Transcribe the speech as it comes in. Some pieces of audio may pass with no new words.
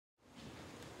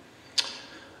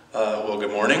Well,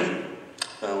 good morning.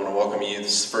 I want to welcome you.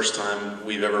 This is the first time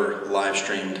we've ever live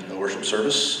streamed a worship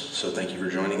service, so thank you for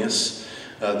joining us.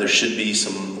 There should be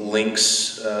some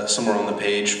links somewhere on the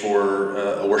page for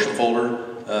a worship folder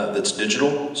that's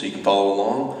digital, so you can follow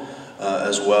along,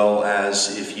 as well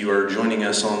as if you are joining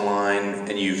us online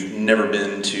and you've never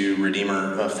been to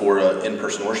Redeemer for an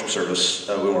in-person worship service,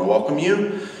 we want to welcome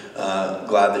you.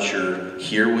 Glad that you're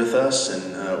here with us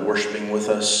and worshiping with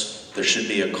us. There should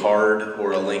be a card,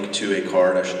 or a link to a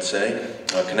card, I should say,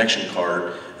 a connection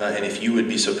card. And if you would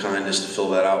be so kind as to fill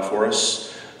that out for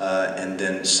us and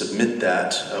then submit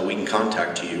that, we can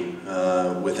contact you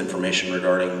with information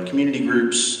regarding community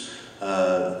groups,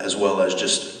 as well as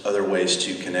just other ways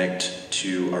to connect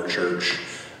to our church.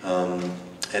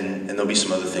 And there'll be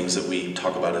some other things that we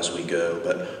talk about as we go.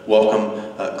 But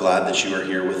welcome, glad that you are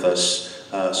here with us.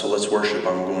 So let's worship.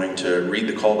 I'm going to read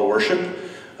the call to worship.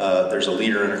 There's a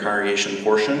leader in a congregation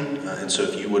portion, and so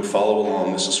if you would follow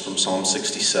along, this is from Psalm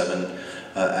 67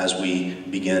 as we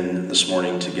begin this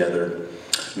morning together.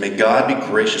 May God be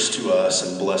gracious to us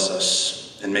and bless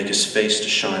us, and make his face to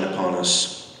shine upon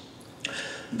us,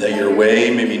 that your way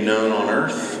may be known on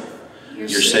earth, your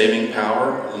saving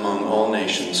power among all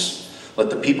nations.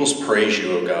 Let the peoples praise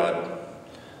you, O God.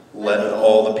 Let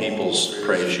all the peoples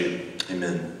praise you.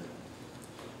 Amen.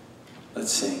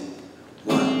 Let's sing.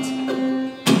 1, 2.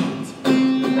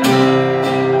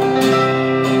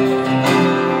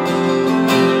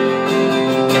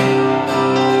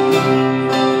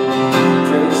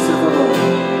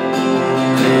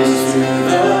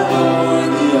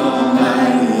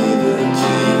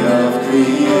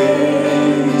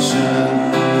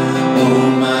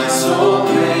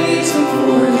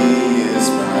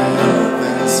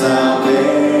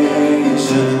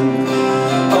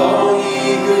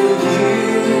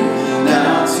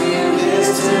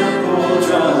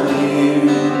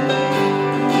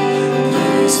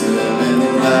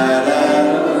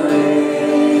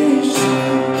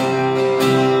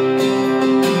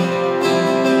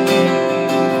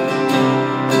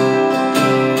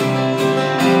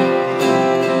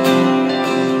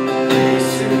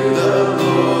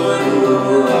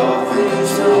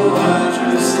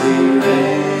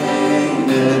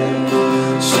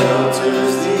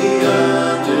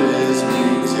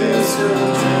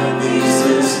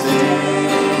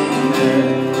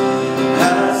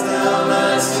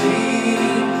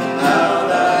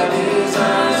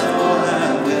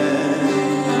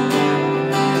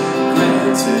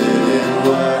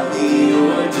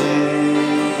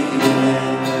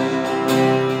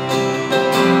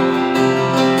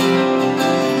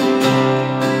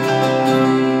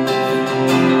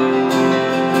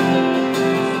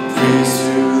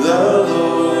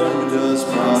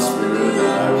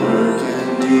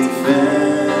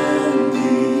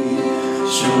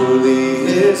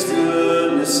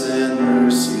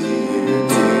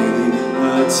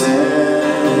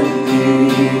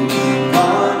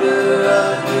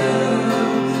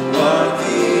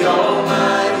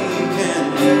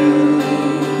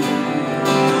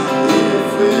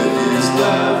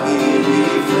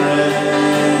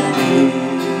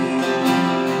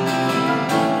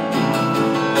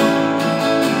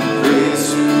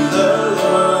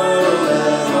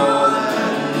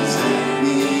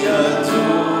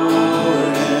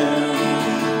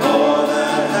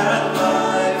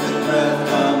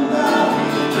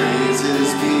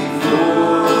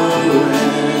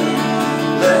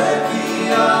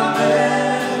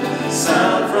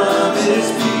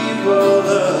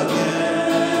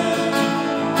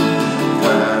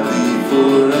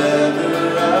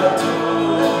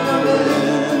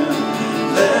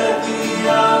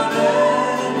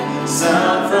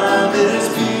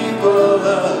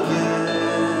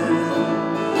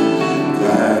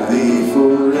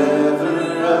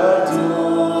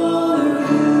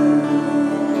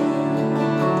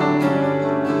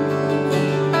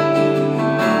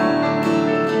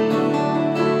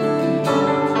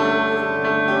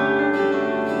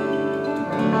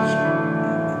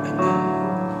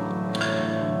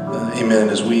 Amen.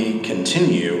 As we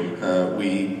continue,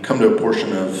 we come to a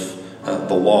portion of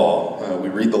the law. We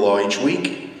read the law each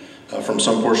week. From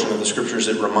some portion of the scriptures,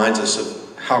 it reminds us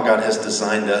of how God has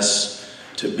designed us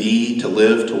to be, to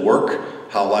live, to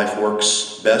work, how life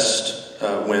works best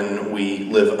when we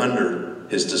live under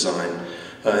his design.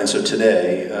 And so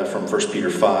today, from 1 Peter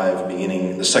 5,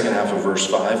 beginning the second half of verse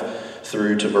 5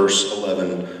 through to verse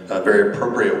 11, very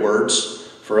appropriate words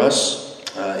for us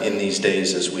in these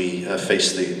days as we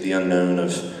face the unknown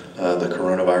of the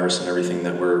coronavirus and everything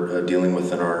that we're dealing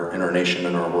with in our nation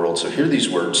and our world. So hear these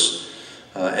words,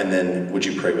 and then would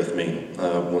you pray with me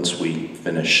once we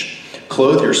finish.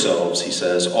 Clothe yourselves, he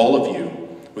says, all of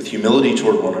you, with humility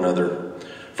toward one another.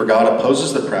 For God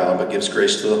opposes the proud, but gives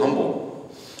grace to the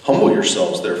humble. Humble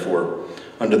yourselves, therefore,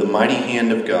 under the mighty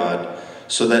hand of God,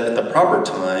 so that at the proper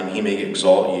time he may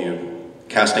exalt you,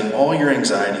 casting all your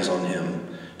anxieties on him,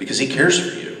 because he cares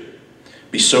for you.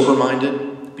 Be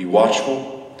sober-minded, be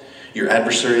watchful. Your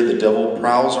adversary, the devil,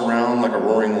 prowls around like a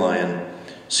roaring lion,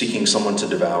 seeking someone to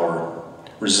devour.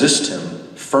 Resist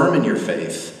him, firm in your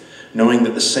faith, knowing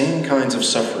that the same kinds of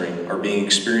suffering are being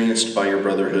experienced by your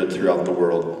brotherhood throughout the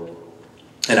world.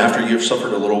 And after you have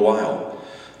suffered a little while,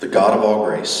 the God of all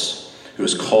grace, who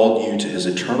has called you to his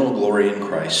eternal glory in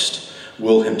Christ,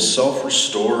 will himself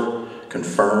restore,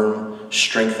 confirm,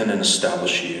 strengthen, and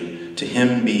establish you. To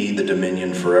him be the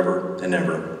dominion forever and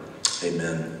ever.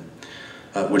 Amen.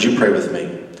 Would you pray with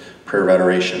me? Prayer of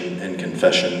adoration and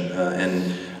confession.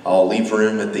 And I'll leave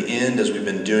room at the end, as we've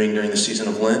been doing during the season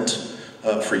of Lent,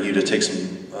 for you to take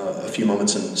a few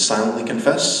moments and silently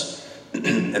confess.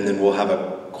 And then we'll have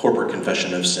a corporate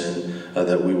confession of sin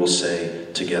that we will say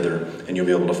together. And you'll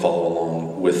be able to follow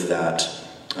along with that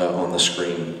on the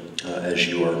screen as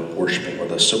you are worshiping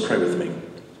with us. So pray with me.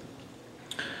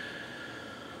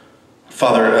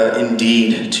 Father,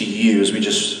 indeed to you, as we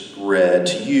just read,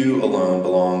 to you alone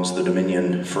belongs the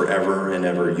dominion forever and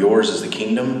ever. Yours is the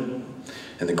kingdom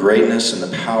and the greatness and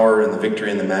the power and the victory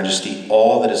and the majesty.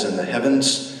 All that is in the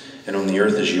heavens and on the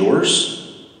earth is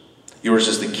yours. Yours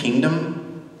is the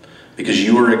kingdom because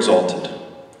you are exalted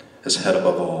as head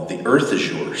above all. The earth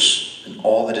is yours and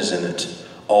all that is in it,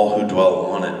 all who dwell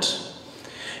on it.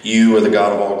 You are the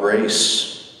God of all grace.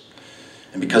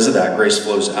 And because of that, grace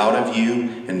flows out of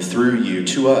you and through you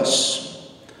to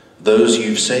us, those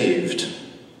you've saved,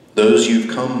 those you've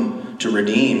come to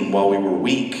redeem while we were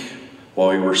weak, while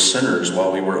we were sinners,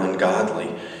 while we were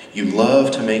ungodly. You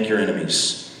love to make your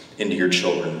enemies into your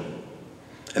children.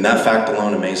 And that fact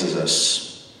alone amazes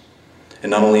us.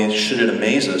 And not only should it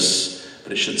amaze us,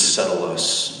 but it should settle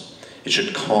us. It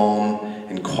should calm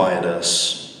and quiet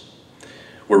us.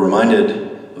 We're reminded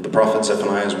of the prophet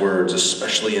Zephaniah's words,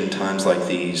 especially in times like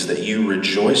these, that you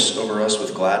rejoice over us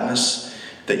with gladness,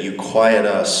 that you quiet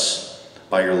us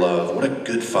by your love. What a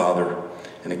good Father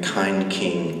and a kind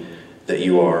King that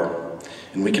you are.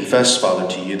 And we confess, Father,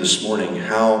 to you this morning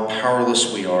how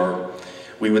powerless we are.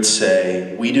 We would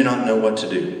say, we do not know what to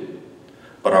do,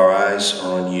 but our eyes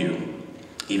are on you,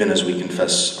 even as we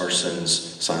confess our sins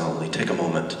silently. Take a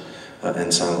moment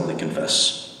and silently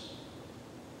confess.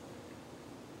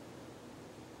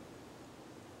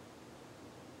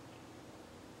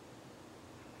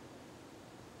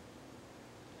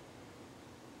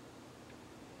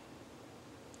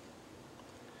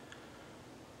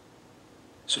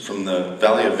 So from the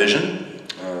Valley of Vision,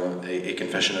 a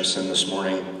confession of sin this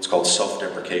morning. It's called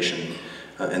self-deprecation.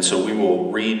 And so we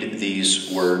will read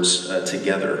these words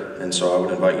together. And so I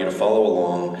would invite you to follow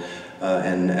along.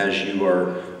 And as you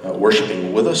are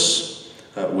worshiping with us,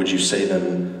 would you say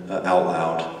them out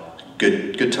loud?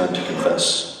 Good time to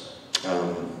confess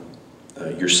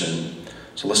your sin.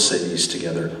 So let's say these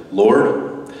together.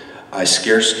 Lord, I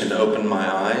scarce can open my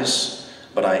eyes,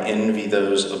 but I envy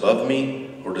those above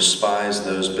me or despise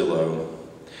those below.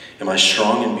 Am I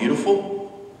strong and beautiful?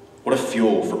 What a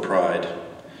fuel for pride.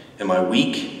 Am I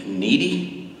weak and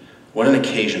needy? What an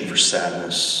occasion for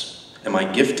sadness. Am I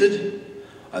gifted?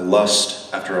 I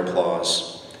lust after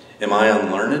applause. Am I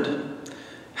unlearned?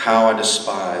 How I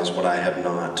despise what I have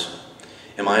not.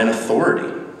 Am I an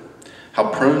authority? How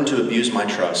prone to abuse my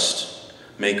trust,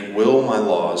 make will my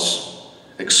laws,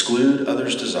 exclude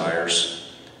others'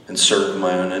 desires, and serve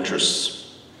my own interests.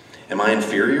 Am I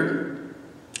inferior?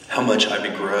 How much I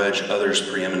begrudge others'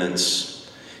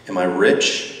 preeminence. Am I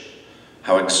rich?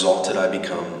 How exalted I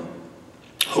become.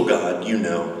 Oh God, you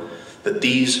know that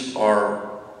these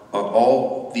are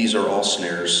all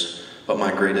snares, but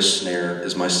my greatest snare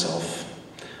is myself.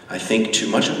 I think too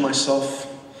much of myself.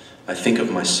 I think of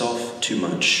myself too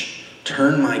much.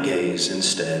 Turn my gaze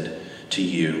instead to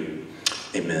you.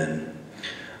 Amen.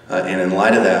 And in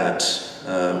light of that,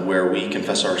 where we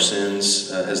confess our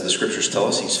sins, as the scriptures tell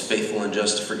us, he's faithful and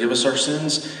just to forgive us our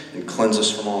sins and cleanse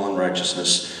us from all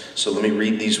unrighteousness. So let me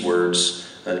read these words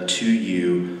to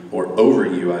you, or over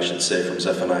you, I should say, from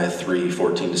Zephaniah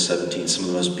 3:14-17, some of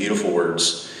the most beautiful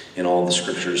words in all the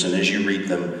scriptures. And as you read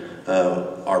them,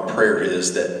 our prayer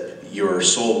is that your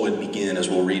soul would begin, as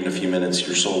we'll read in a few minutes,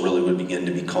 your soul really would begin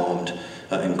to be calmed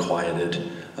and quieted,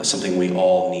 something we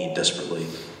all need desperately.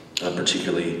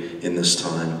 Particularly in this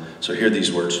time. So hear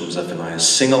these words from Zephaniah.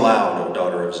 Sing aloud, O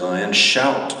daughter of Zion.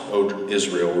 Shout, O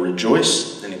Israel.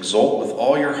 Rejoice and exult with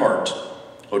all your heart,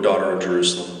 O daughter of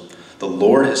Jerusalem. The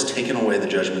Lord has taken away the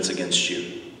judgments against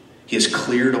you. He has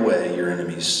cleared away your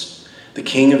enemies. The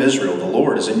King of Israel, the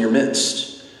Lord, is in your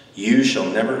midst. You shall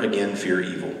never again fear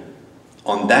evil.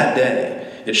 On that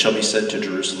day it shall be said to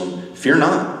Jerusalem, fear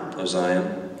not, O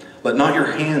Zion. Let not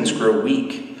your hands grow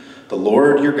weak. The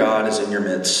Lord your God is in your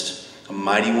midst, a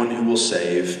mighty one who will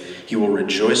save. He will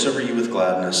rejoice over you with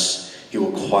gladness. He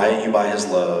will quiet you by his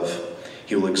love.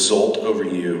 He will exult over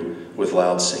you with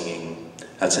loud singing.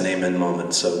 That's an amen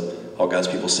moment. So all God's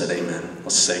people said amen.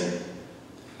 Let's sing.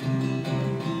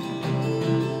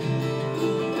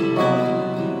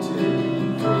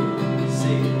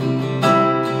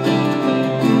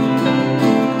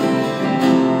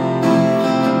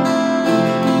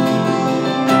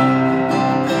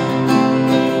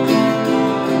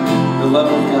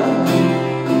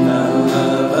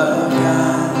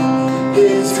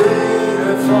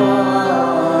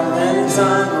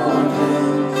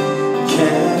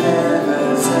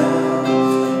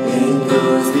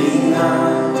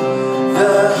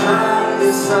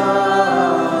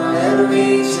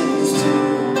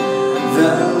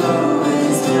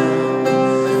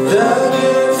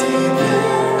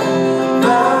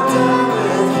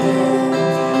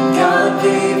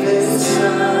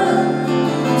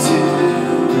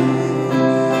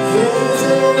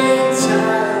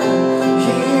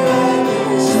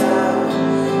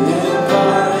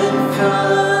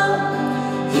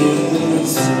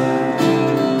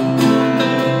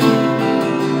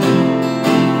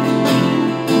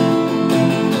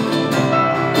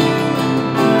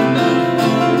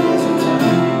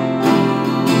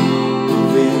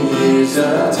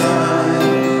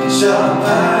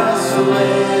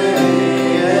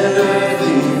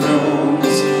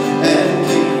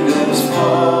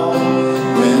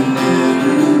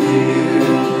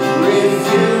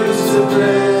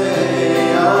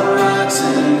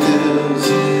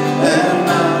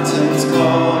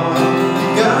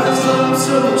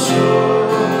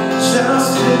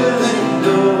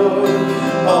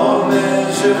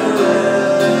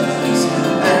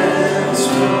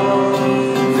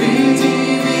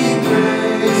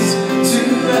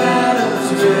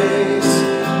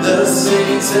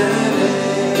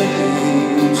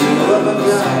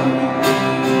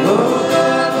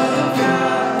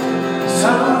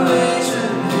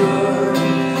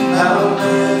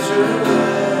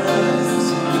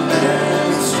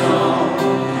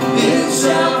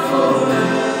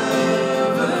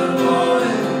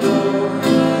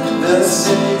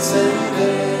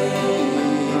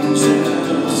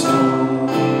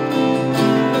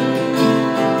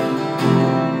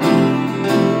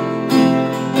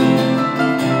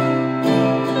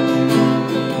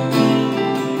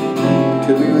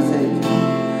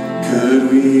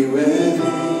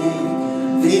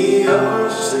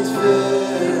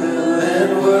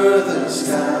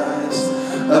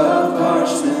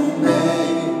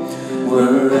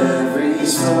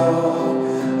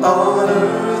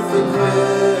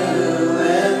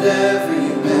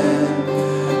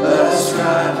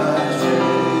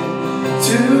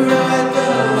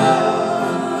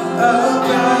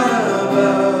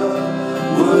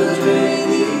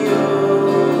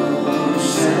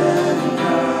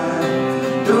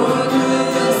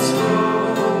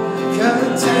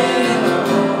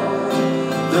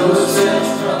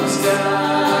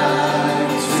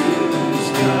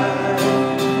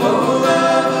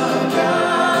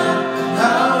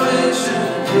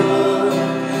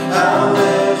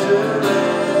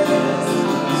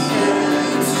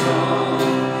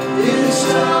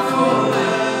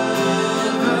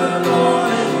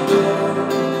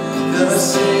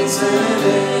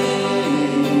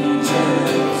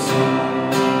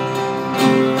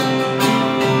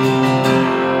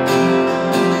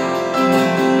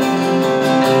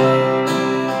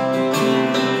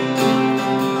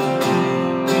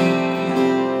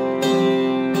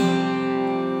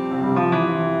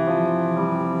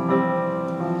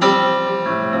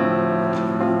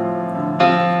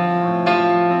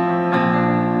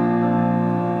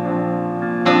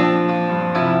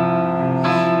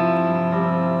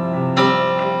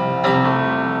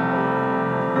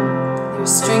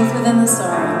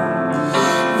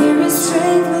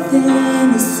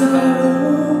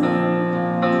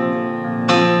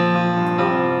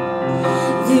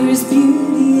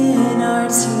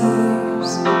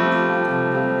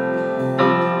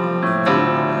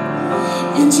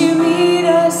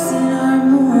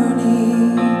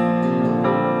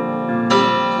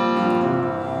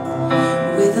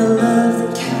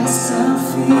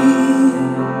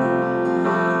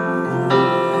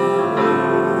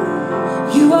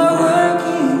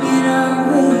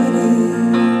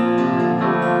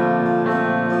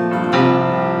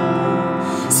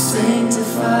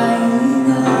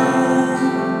 Sanctifying us.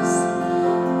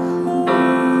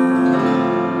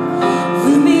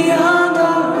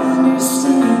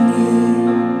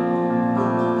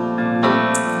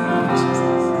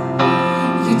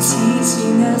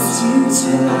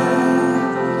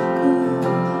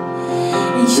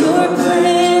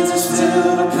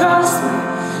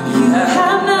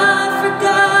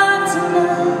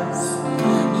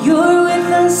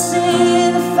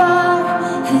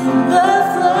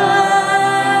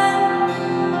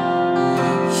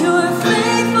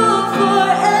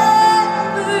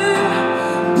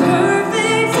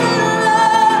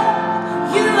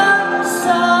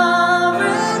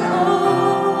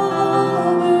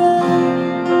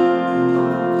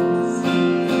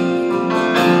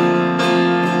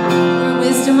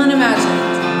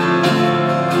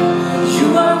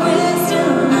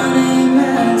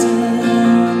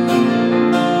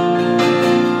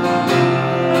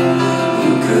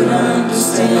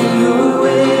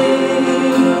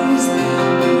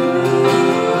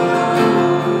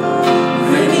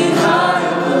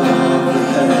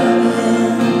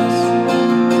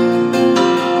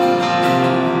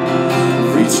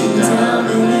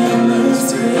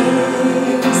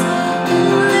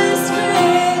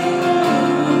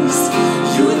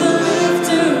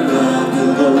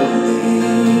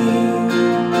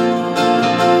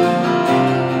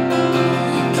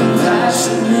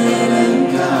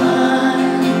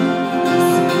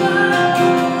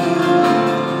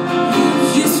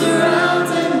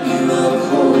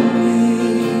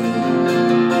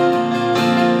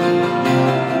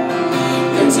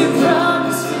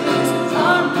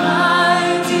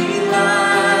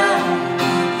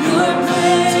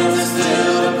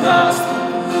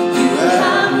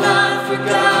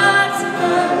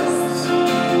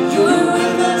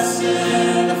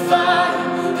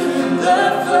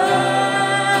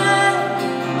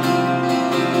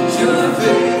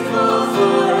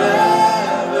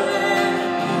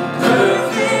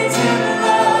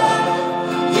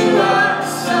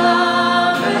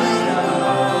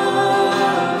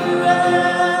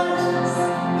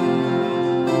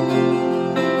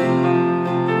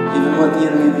 what the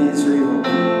enemy means for evil.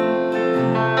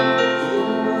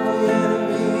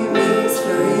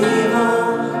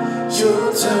 You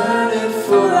turn it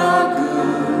for our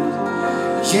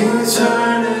good. You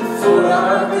turn it for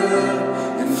our good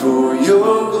and for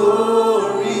your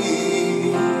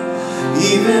glory.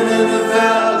 Even in the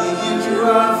valley, you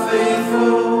are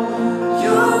faithful.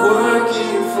 You're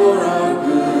working for our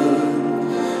good.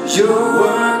 You're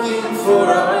working for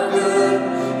our good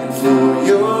and for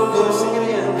your glory.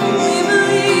 We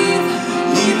believe,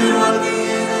 even what the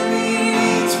enemy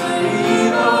needs for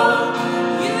evil,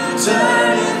 you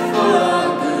turn it.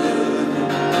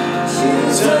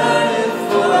 Turn it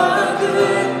for our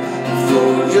good,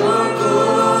 for your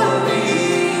glory.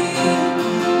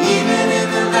 Even in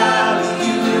the valley,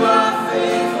 you are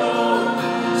faithful.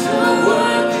 You're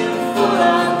working for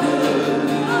our good.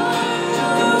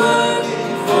 You're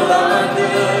working for our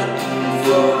good,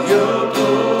 for your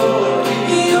glory.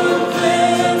 Your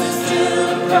plans are still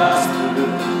to prosper.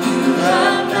 You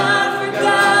have not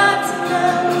forgotten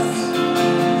us.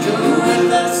 You're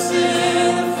with us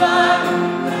in the fire.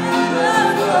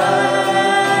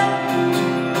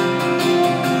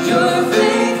 You're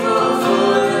faithful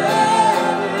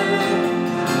forever,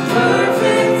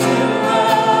 perfect in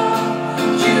love.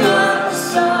 You are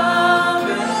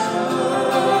sovereign,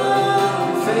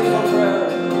 faithful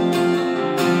forever.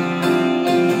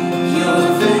 You're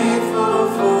faithful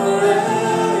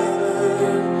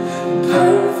forever,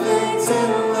 perfect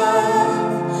in love.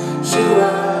 You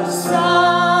are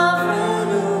sovereign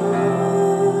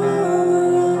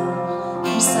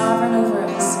over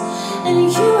us, and you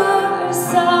are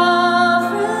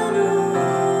sovereign over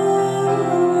us.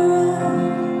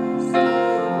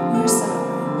 You're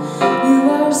sovereign. You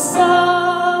are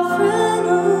sovereign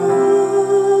over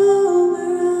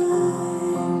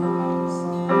us.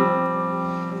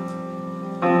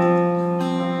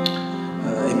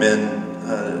 Amen.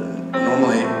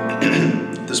 Normally,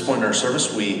 at this point in our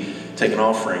service, we take an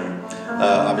offering.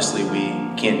 Obviously, we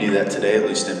can't do that today, at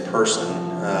least in person.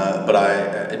 But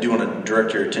I do want to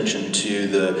direct your attention to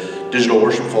the digital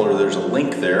worship folder. There's a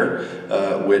link there,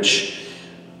 which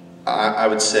I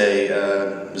would say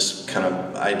this kind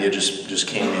of idea just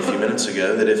came to me a few minutes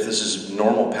ago, that if this is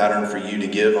normal pattern for you to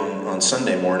give on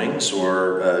Sunday mornings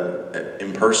or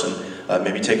in person,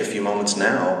 maybe take a few moments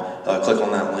now, click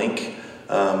on that link,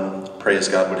 pray as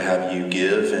God would have you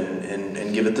give,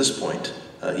 and give at this point,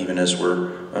 even as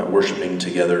we're worshiping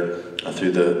together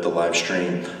through the live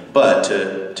stream. But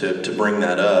to bring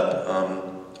that up,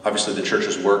 obviously the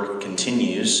church's work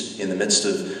continues in the midst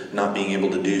of not being able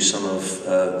to do some of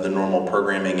the normal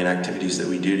programming and activities that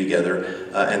we do together,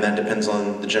 and that depends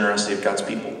on the generosity of God's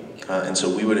people. And so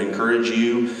we would encourage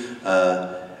you,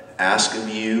 ask of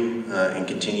you, and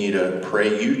continue to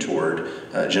pray you toward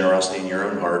generosity in your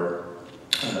own heart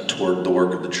toward the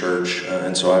work of the church.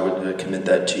 And so I would commit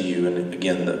that to you. And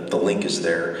again, the link is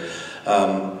there.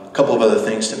 A couple of other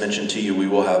things to mention to you. We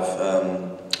will have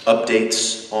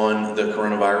updates on the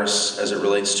coronavirus as it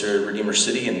relates to Redeemer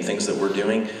City and things that we're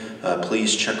doing.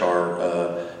 Please check our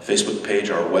Facebook page,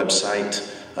 our website.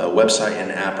 Website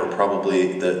and app are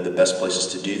probably the best places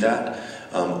to do that.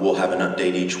 We'll have an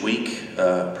update each week,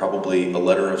 probably a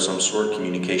letter of some sort,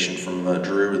 communication from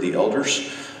Drew or the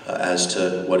elders as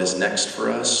to what is next for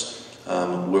us.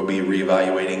 We'll be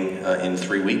reevaluating in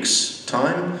 3 weeks'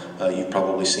 time. You've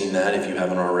probably seen that if you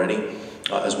haven't already,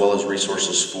 as well as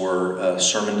resources for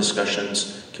sermon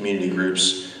discussions, community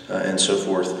groups, and so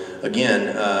forth.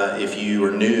 Again, if you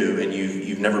are new and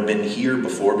you've never been here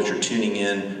before, but you're tuning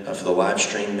in for the live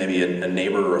stream, maybe a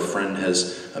neighbor or a friend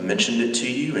has mentioned it to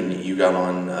you and you got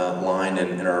online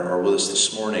and are with us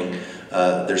this morning,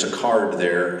 there's a card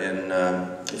there, and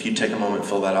if you take a moment,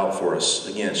 fill that out for us.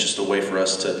 Again, it's just a way for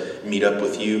us to meet up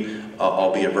with you,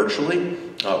 albeit virtually,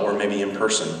 or maybe in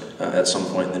person at some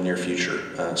point in the near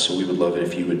future. So we would love it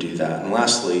if you would do that. And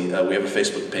lastly, we have a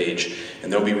Facebook page,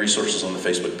 and there'll be resources on the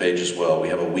Facebook page as well. We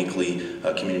have a weekly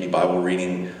community Bible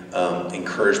reading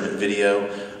encouragement video.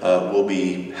 We'll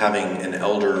be having an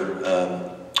elder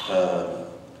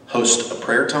host a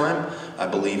prayer time, I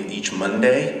believe, each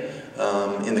Monday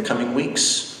in the coming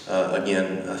weeks.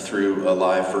 Again, through a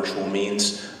live virtual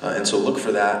means. And so look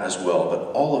for that as well.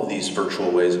 But all of these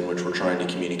virtual ways in which we're trying to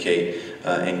communicate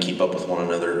and keep up with one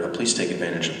another, please take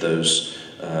advantage of those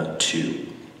too.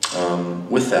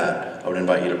 With that, I would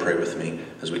invite you to pray with me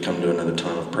as we come to another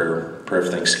time of prayer of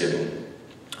thanksgiving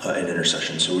and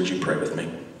intercession. So would you pray with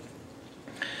me?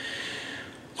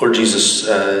 Lord Jesus,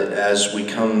 as we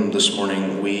come this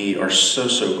morning, we are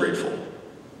so grateful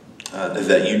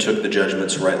that you took the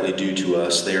judgments rightly due to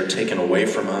us. They are taken away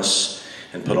from us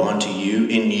and put onto you,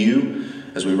 in you,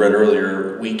 as we read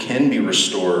earlier, we can be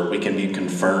restored, we can be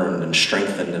confirmed and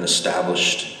strengthened and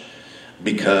established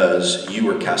because you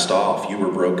were cast off, you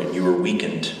were broken, you were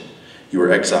weakened, you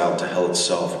were exiled to hell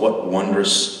itself. What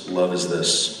wondrous love is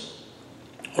this?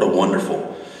 What a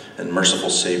wonderful and merciful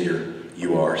Savior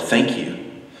you are. Thank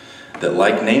you that,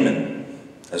 like Naaman,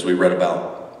 as we read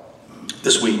about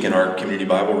this week in our community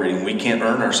Bible reading, we can't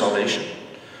earn our salvation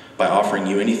by offering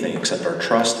you anything except our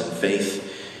trust and faith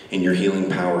in your healing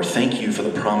power. Thank you for the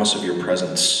promise of your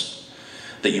presence,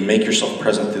 that you make yourself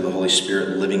present through the Holy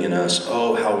Spirit living in us.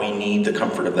 Oh, how we need the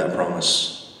comfort of that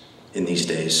promise in these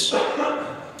days.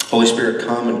 Holy Spirit,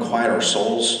 come and quiet our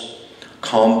souls,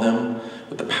 calm them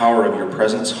with the power of your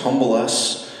presence, humble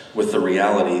us with the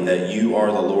reality that you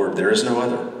are the Lord. There is no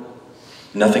other.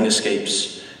 Nothing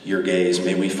escapes your gaze.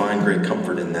 May we find great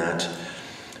comfort in that.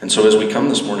 And so as we come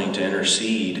this morning to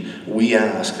intercede, we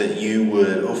ask that you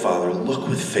would, oh Father, look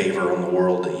with favor on the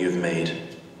world that you've made.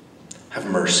 Have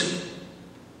mercy.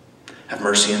 Have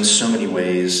mercy in so many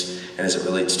ways and as it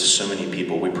relates to so many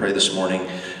people. We pray this morning,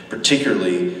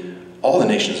 particularly all the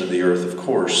nations of the earth, of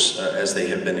course, as they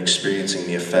have been experiencing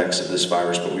the effects of this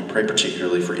virus, but we pray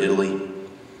particularly for Italy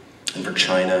and for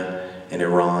China and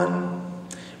Iran.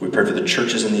 We pray for the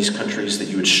churches in these countries, that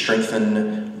you would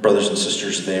strengthen brothers and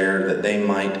sisters there, that they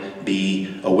might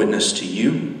be a witness to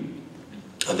you,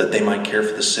 that they might care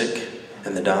for the sick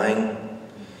and the dying,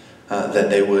 that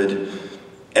they would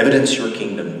evidence your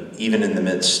kingdom even in the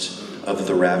midst of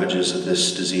the ravages of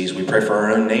this disease. We pray for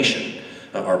our own nation,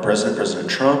 our president, President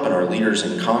Trump, and our leaders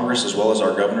in Congress, as well as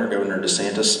our governor, Governor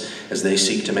DeSantis, as they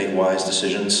seek to make wise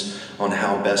decisions on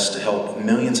how best to help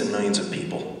millions and millions of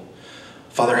people.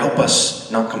 Father, help us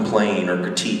not complain or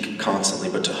critique constantly,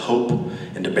 but to hope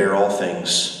and to bear all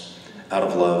things out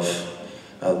of love,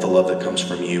 the love that comes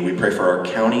from you. We pray for our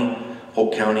county,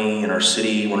 Holt County, and our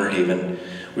city, Winter Haven.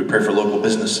 We pray for local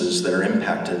businesses that are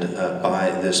impacted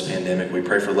by this pandemic. We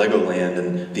pray for Legoland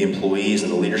and the employees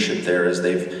and the leadership there as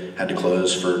they've had to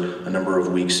close for a number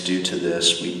of weeks due to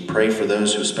this. We pray for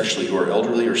those especially who are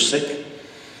elderly or sick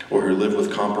or who live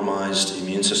with compromised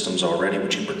immune systems already.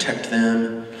 Would you protect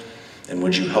them? And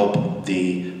would you help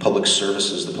the public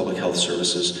services, the public health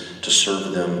services, to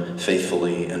serve them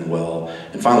faithfully and well?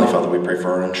 And finally, Father, we pray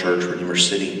for our own church, Redeemer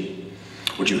City.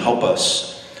 Would you help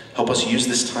us use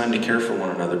this time to care for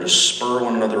one another, to spur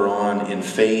one another on in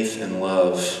faith and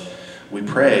love? We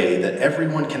pray that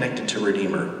everyone connected to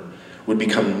Redeemer would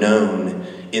become known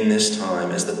in this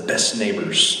time as the best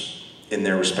neighbors in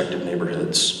their respective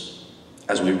neighborhoods.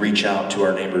 As we reach out to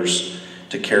our neighbors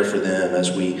to care for them, as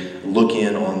we look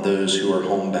in on those who are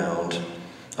homebound,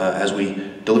 as we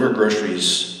deliver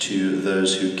groceries to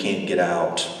those who can't get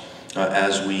out,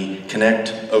 as we connect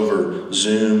over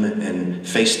Zoom and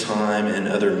FaceTime and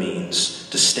other means,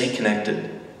 to stay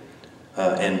connected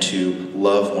and to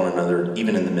love one another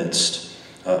even in the midst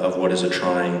of what is a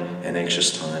trying and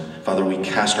anxious time. Father, we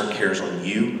cast our cares on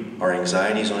you, our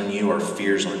anxieties on you, our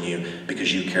fears on you,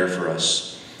 because you care for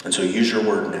us. And so use your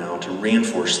word now to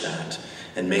reinforce that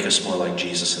and make us more like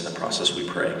Jesus in the process, we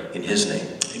pray. In his name,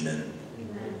 amen.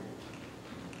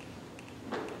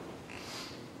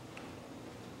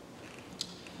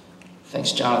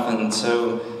 Thanks, Jonathan.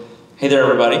 So, hey there,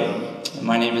 everybody.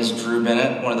 My name is Drew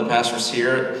Bennett, one of the pastors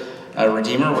here at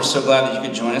Redeemer. We're so glad that you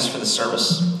could join us for the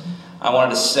service. I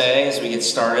wanted to say, as we get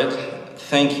started,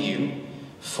 thank you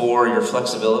for your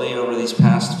flexibility over these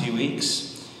past few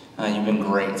weeks. You've been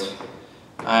great.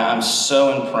 I'm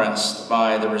so impressed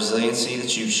by the resiliency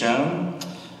that you've shown.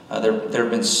 There have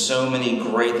been so many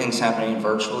great things happening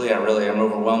virtually. I'm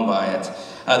overwhelmed by it.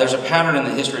 There's a pattern in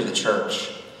the history of the church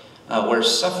where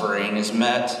suffering is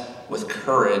met with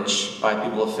courage by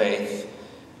people of faith,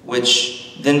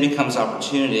 which then becomes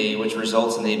opportunity, which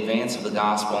results in the advance of the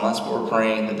gospel. And that's what we're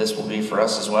praying that this will be for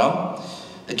us as well.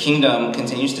 The kingdom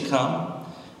continues to come.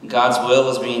 God's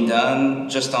will is being done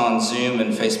just on Zoom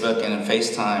and Facebook and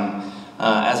FaceTime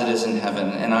as it is in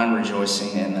heaven, and I'm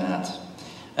rejoicing in that.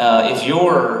 If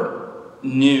you're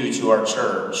new to our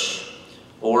church,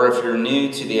 or if you're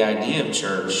new to the idea of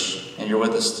church, and you're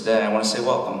with us today, I want to say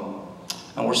welcome.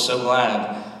 And we're so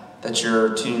glad that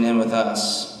you're tuning in with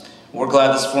us. We're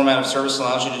glad this format of service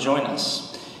allows you to join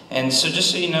us. And so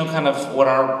just so you know kind of what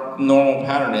our normal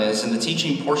pattern is, in the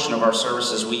teaching portion of our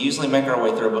services, we usually make our way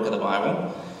through a book of the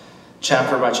Bible,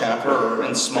 chapter by chapter, or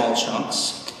in small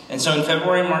chunks. And so in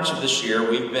February and March of this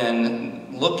year, we've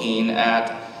been looking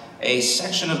at a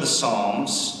section of the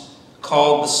Psalms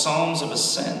called the Psalms of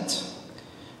Ascent.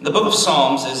 The book of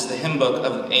Psalms is the hymn book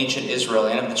of ancient Israel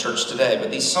and of the church today, but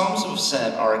these Psalms of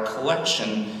Ascent are a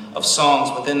collection of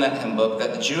songs within that hymn book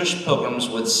that the Jewish pilgrims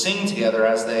would sing together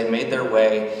as they made their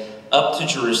way up to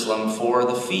Jerusalem for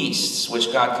the feasts,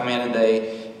 which God commanded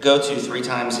they go to 3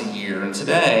 times a year. And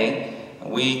today,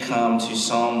 we come to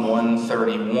Psalm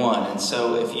 131. And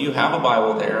so if you have a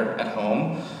Bible there at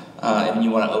home, and you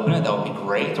want to open it, that would be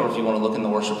great. Or if you want to look in the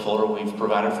worship folder we've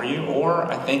provided for you,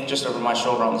 or I think just over my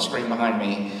shoulder on the screen behind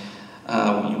me,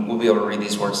 we'll be able to read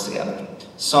these words together.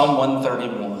 Psalm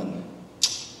 131.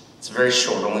 It's very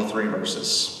short, only 3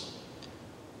 verses.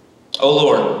 O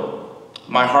Lord,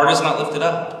 my heart is not lifted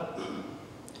up.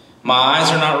 My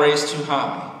eyes are not raised too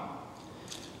high.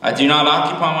 I do not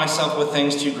occupy myself with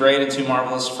things too great and too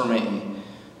marvelous for me,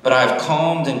 but I have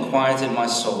calmed and quieted my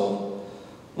soul.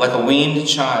 Like a weaned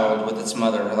child with its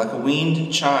mother, like a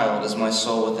weaned child is my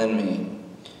soul within me.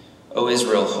 O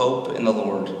Israel, hope in the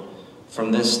Lord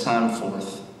from this time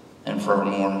forth and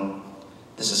forevermore.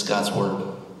 This is God's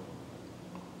word.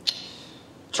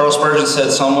 Charles Spurgeon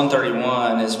said Psalm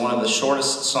 131 is one of the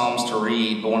shortest psalms to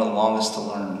read, but one of the longest to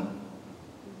learn.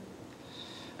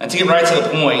 And to get right to the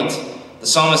point, the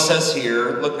psalmist says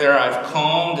here, look there, I've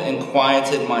calmed and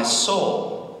quieted my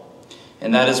soul.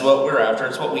 And that is what we're after.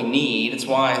 It's what we need. It's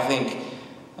why I think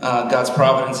God's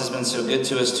providence has been so good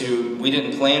to us we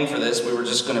didn't plan for this. We were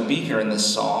just going to be here in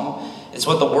this psalm. It's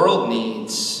what the world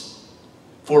needs.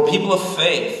 For people of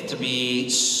faith to be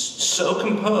so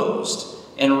composed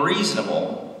and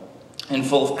reasonable and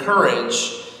full of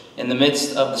courage in the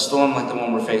midst of the storm like the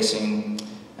one we're facing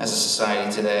as a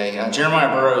society today.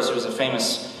 Jeremiah Burroughs, who was a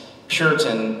famous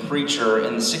Puritan preacher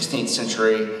in the 16th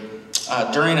century,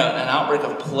 during an outbreak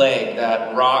of plague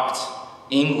that rocked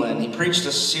England, he preached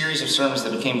a series of sermons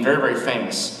that became very, very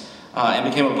famous and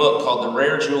became a book called The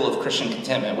Rare Jewel of Christian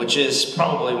Contentment, which is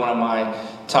probably one of my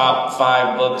top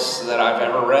 5 books that I've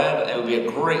ever read. It would be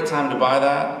a great time to buy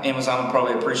that. Amazon would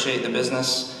probably appreciate the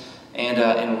business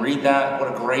and read that.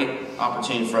 What a great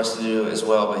opportunity for us to do as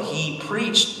well. But he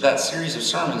preached that series of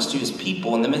sermons to his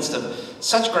people in the midst of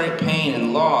such great pain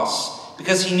and loss,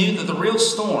 because he knew that the real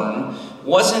storm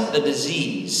wasn't the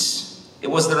disease. It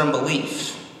was their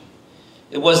unbelief.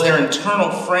 It was their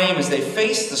internal frame as they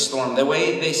faced the storm, the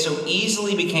way they so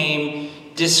easily became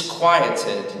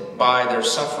disquieted by their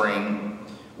suffering,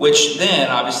 which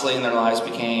then, obviously, in their lives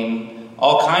became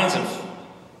all kinds of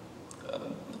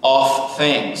off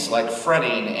things like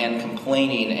fretting and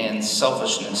complaining and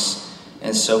selfishness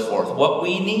and so forth. What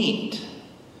we need,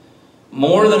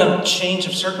 more than a change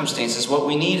of circumstances, what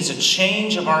we need is a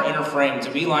change of our inner frame to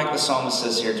be like the psalmist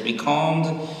says here, to be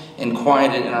calmed and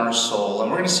quieted in our soul. And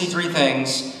we're going to see 3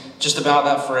 things just about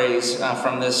that phrase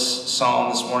from this psalm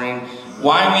this morning.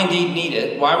 Why we indeed need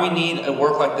it, why we need a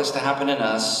work like this to happen in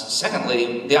us.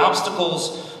 Secondly, the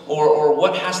obstacles or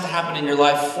what has to happen in your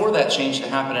life for that change to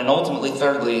happen. And ultimately,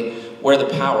 thirdly, where the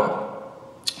power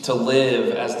to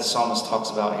live, as the psalmist talks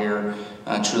about here,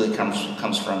 truly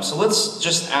comes from. So let's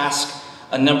just ask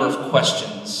a number of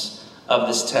questions of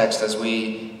this text as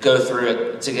we go through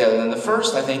it together. And the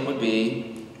first, I think, would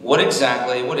be, what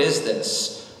is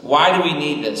this? Why do we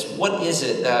need this? What is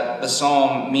it that the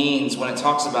psalm means when it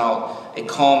talks about a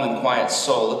calm and quiet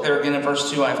soul? Look there again in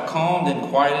verse 2, I've calmed and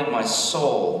quieted my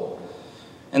soul.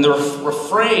 And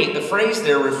the phrase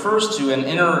there refers to an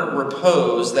inner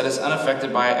repose that is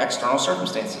unaffected by external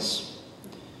circumstances.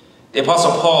 The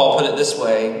Apostle Paul put it this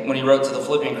way when he wrote to the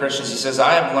Philippian Christians. He says,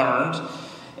 I have learned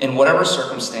in whatever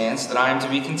circumstance that I am to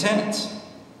be content.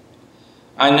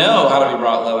 I know how to be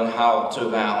brought low and how to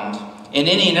abound. In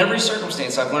any and every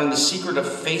circumstance, I've learned the secret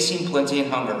of facing plenty and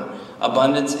hunger,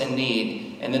 abundance and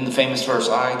need. And then the famous verse,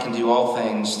 I can do all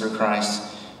things through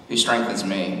Christ who strengthens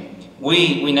me.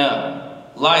 We know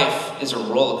life is a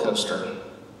roller coaster,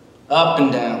 up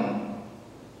and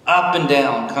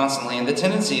down constantly. And the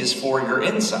tendency is for your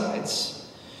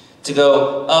insides to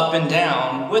go up and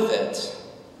down with it.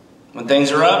 When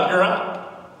things are up, you're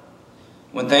up.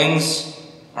 When things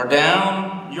are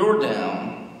down, you're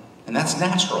down. And that's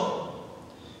natural.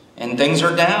 And things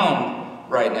are down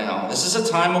right now. This is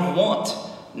a time of want,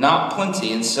 not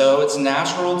plenty. And so it's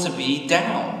natural to be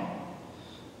down.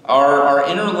 Our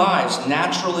inner lives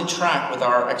naturally track with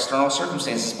our external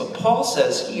circumstances. But Paul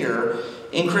says here,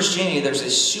 in Christianity, there's a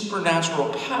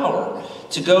supernatural power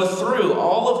to go through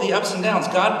all of the ups and downs.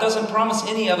 God doesn't promise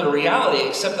any other reality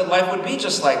except that life would be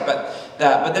just like that.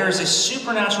 But there is a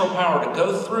supernatural power to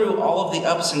go through all of the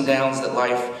ups and downs that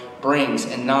life brings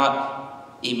and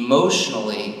not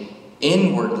emotionally,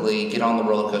 inwardly get on the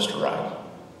roller coaster ride.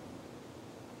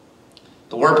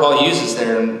 The word Paul uses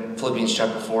there in Philippians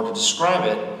chapter 4 to describe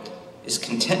it is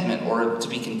contentment, or to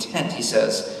be content. He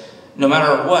says, no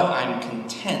matter what, I'm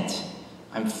content.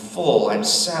 I'm full. I'm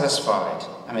satisfied.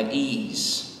 I'm at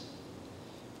ease.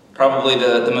 Probably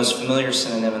the most familiar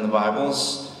synonym in the Bible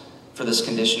is for this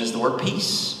condition is the word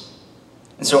peace.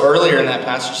 And so earlier in that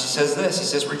passage, he says this. He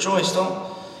says, rejoice,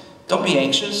 don't be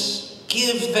anxious.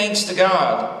 Give thanks to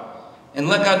God and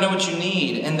let God know what you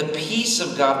need. And the peace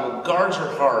of God will guard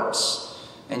your hearts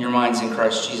and your minds in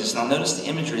Christ Jesus. Now notice the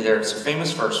imagery there. It's a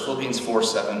famous verse, Philippians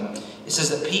 4:7. It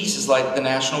says that peace is like the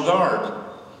National Guard.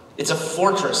 It's a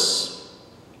fortress,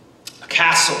 a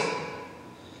castle.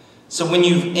 So when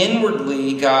you've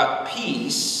inwardly got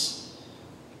peace,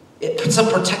 it puts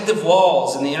up protective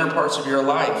walls in the inner parts of your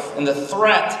life. And the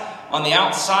threat on the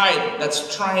outside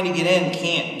that's trying to get in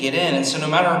can't get in. And so no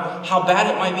matter how bad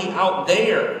it might be out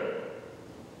there,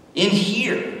 in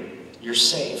here, you're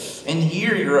safe. In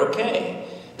here, you're okay.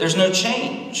 There's no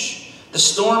change. The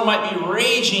storm might be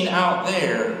raging out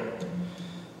there,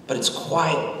 but it's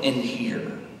quiet in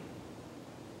here.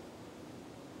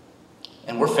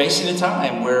 And we're facing a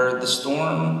time where the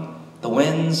storm, the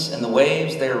winds, and the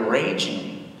waves, they're raging.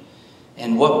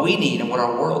 And what we need and what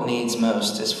our world needs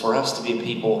most is for us to be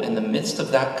people in the midst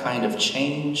of that kind of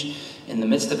change, in the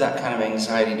midst of that kind of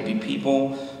anxiety, to be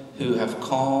people who have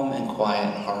calm and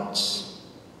quiet hearts.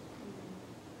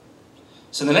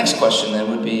 So the next question then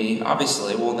would be,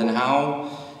 obviously, well then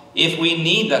how, if we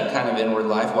need that kind of inward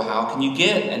life, well how can you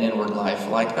get an inward life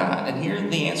like that? And here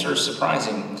the answer is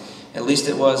surprising. At least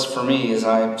it was for me as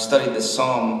I studied this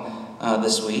psalm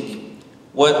this week.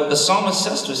 What the psalmist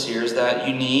says to us here is that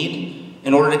you need,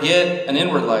 in order to get an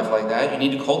inward life like that, you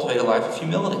need to cultivate a life of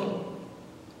humility.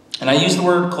 And I use the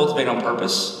word cultivate on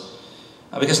purpose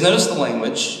because notice the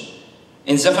language.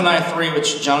 In Zephaniah 3,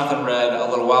 which Jonathan read a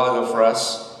little while ago for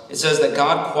us, it says that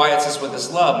God quiets us with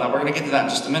his love. Now we're going to get to that in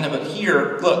just a minute, but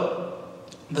here, look,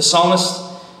 the psalmist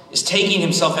is taking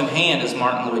himself in hand, as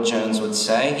Martin Lloyd-Jones would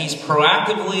say. He's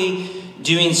proactively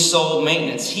doing soul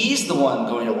maintenance. He's the one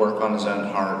going to work on his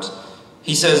own heart.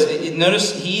 He says,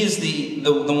 notice he is the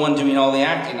one doing all the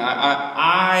acting.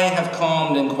 I have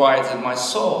calmed and quieted my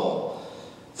soul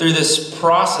through this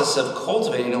process of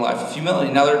cultivating a life of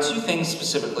humility. Now there are two things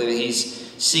specifically that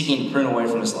he's seeking to prune away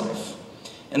from his life.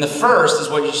 And the first is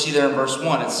what you see there in verse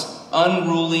 1. It's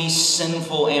unruly,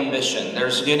 sinful ambition.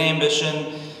 There's good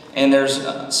ambition and there's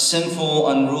sinful,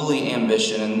 unruly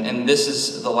ambition. And this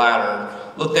is the latter.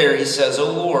 Look there, he says,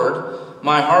 O Lord,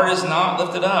 my heart is not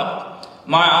lifted up.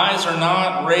 My eyes are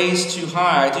not raised too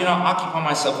high. I do not occupy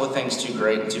myself with things too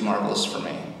great and too marvelous for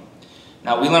me.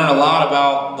 Now, we learn a lot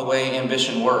about the way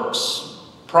ambition works.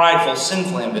 Prideful,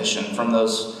 sinful ambition from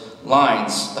those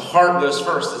lines. The heart goes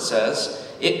first, it says.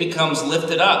 It becomes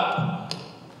lifted up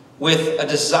with a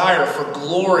desire for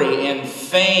glory and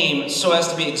fame so as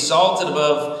to be exalted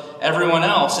above everyone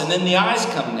else. And then the eyes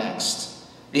come next.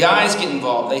 The eyes get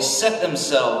involved. They set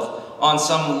themselves on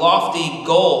some lofty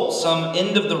goal, some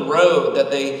end of the road that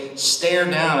they stare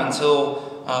down until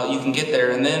you can get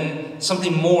there. And then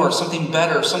something more, something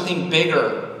better, something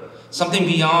bigger, something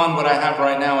beyond what I have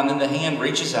right now. And then the hand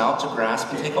reaches out to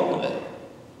grasp and take hold of it.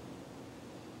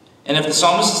 And if the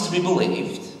psalmist is to be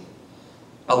believed,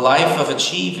 a life of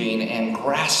achieving and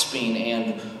grasping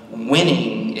and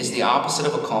winning is the opposite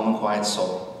of a calm and quiet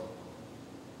soul.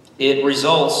 It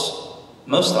results,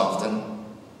 most often,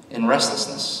 in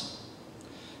restlessness.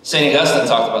 St. Augustine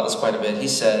talked about this quite a bit. He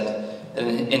said that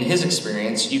in his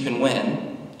experience, you can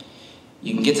win,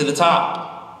 you can get to the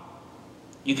top,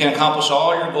 you can accomplish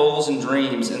all your goals and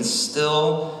dreams and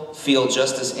still feel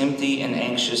just as empty and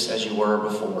anxious as you were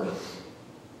before.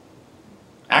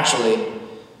 Actually,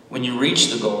 when you reach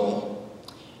the goal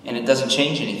and it doesn't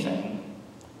change anything,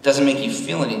 it doesn't make you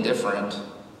feel any different,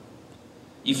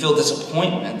 you feel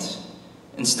disappointment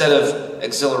instead of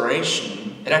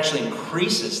exhilaration. It actually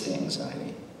increases the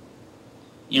anxiety.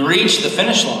 You reach the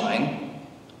finish line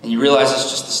and you realize it's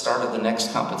just the start of the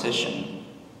next competition.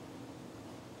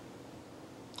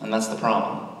 And that's the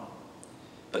problem.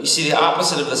 But you see, the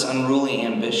opposite of this unruly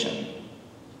ambition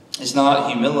is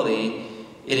not humility.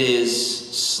 It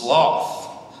is sloth,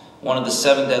 one of the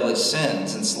 7 deadly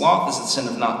sins. And sloth is the sin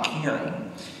of not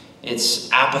caring.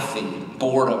 It's apathy,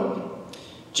 boredom.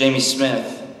 Jamie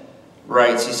Smith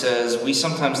writes, he says, we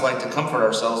sometimes like to comfort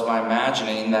ourselves by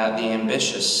imagining that the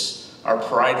ambitious are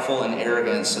prideful and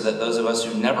arrogant so that those of us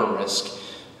who never risk,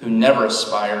 who never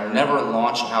aspire, never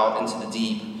launch out into the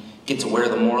deep, get to wear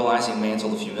the moralizing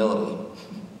mantle of humility.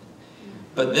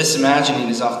 But this imagining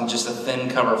is often just a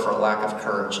thin cover for a lack of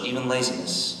courage, even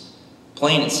laziness.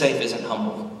 Playing it safe isn't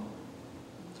humble.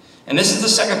 And this is the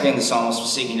second thing the psalmist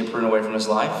was seeking to prune away from his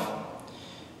life.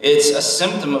 It's a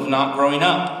symptom of not growing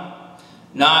up,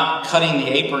 not cutting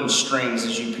the apron strings,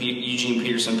 as Eugene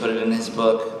Peterson put it in his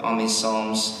book on these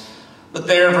psalms. Look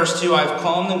there in verse 2, I've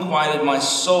calmed and quieted my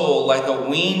soul like a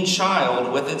weaned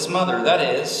child with its mother. That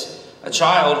is, a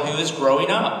child who is growing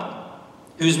up,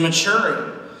 who's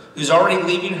maturing, who's already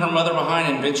leaving her mother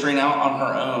behind and venturing out on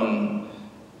her own.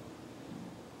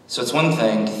 So it's one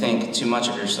thing to think too much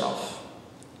of yourself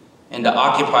and to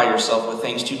occupy yourself with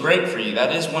things too great for you.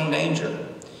 That is one danger.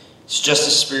 It's just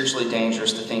as spiritually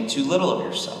dangerous to think too little of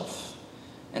yourself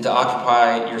and to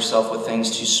occupy yourself with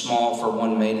things too small for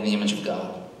one made in the image of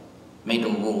God, made to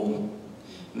rule,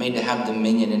 made to have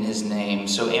dominion in his name.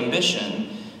 So ambition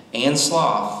and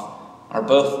sloth are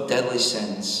both deadly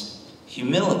sins.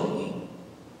 Humility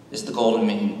is the golden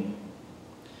mean.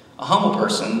 A humble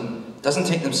person doesn't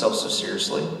take themselves so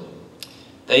seriously.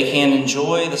 They can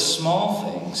enjoy the small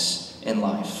things in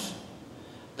life.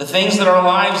 The things that our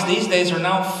lives these days are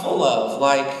now full of,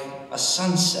 like a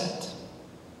sunset,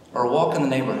 or a walk in the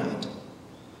neighborhood,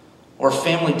 or a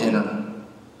family dinner,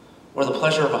 or the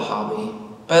pleasure of a hobby.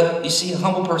 But you see, a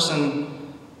humble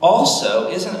person also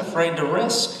isn't afraid to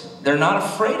risk. They're not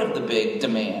afraid of the big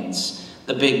demands,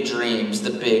 the big dreams,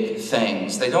 the big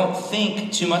things. They don't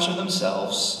think too much of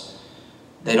themselves.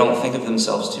 They don't think of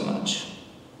themselves too much.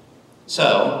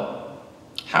 So,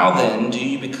 how then do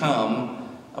you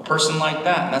become a person like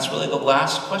that? And that's really the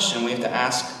last question we have to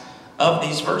ask of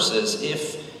these verses.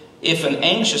 If an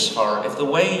anxious heart, if the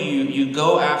way you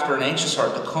go after an anxious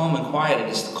heart to calm and quiet it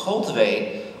is to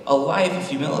cultivate a life of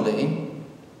humility,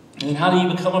 then how do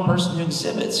you become a person who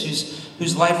exhibits,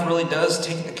 whose life really does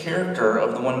take the character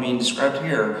of the one being described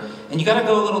here? And you got to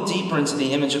go a little deeper into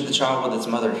the image of the child with its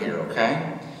mother here,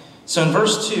 okay? So in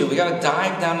verse 2, we got to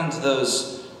dive down into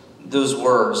those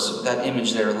words, that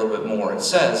image there a little bit more. It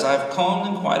says, I've calmed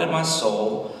and quieted my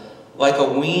soul like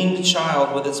a weaned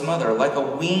child with its mother. Like a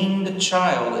weaned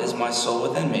child is my soul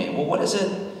within me. Well, what is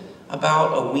it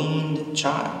about a weaned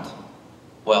child?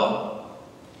 Well,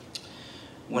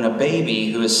 when a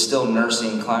baby who is still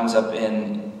nursing climbs up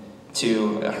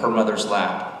into her mother's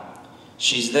lap,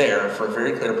 she's there for a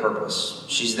very clear purpose.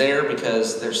 She's there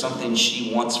because there's something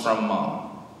she wants from mom.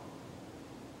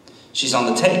 She's on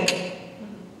the take.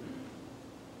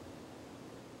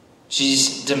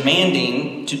 She's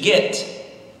demanding to get.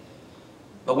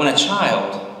 But when a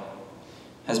child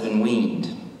has been weaned,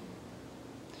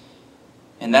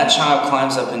 and that child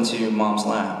climbs up into mom's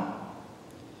lap,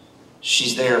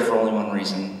 she's there for only one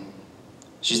reason.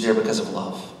 She's there because of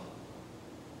love.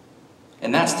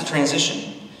 And that's the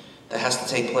transition that has to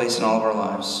take place in all of our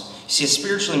lives. You see, a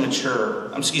spiritually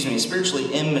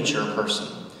immature person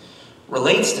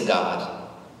relates to God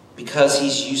because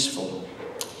he's useful.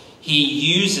 He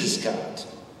uses God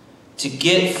to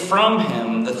get from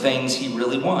him the things he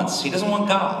really wants. He doesn't want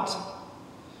God.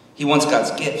 He wants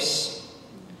God's gifts.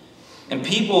 And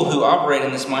people who operate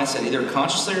in this mindset, either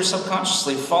consciously or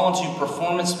subconsciously, fall into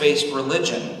performance-based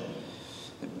religion.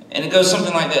 And it goes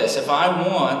something like this. If I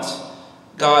want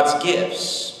God's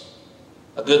gifts,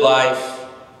 a good life,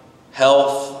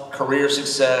 health, career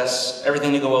success,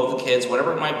 everything to go well with the kids,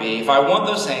 whatever it might be, if I want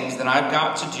those things, then I've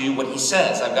got to do what he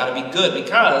says. I've got to be good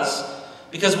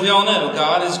because we all know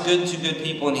God is good to good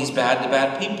people and he's bad to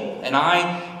bad people. And I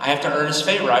have to earn his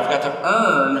favor. I've got to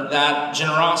earn that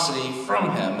generosity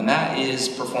from him. And that is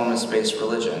performance-based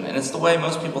religion. And it's the way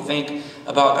most people think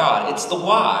about God. It's the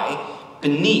why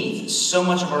beneath so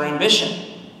much of our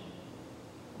ambition.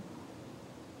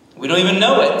 We don't even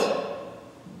know it.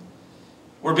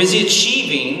 We're busy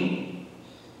achieving.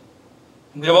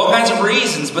 We have all kinds of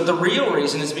reasons, but the real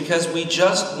reason is because we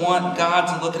just want God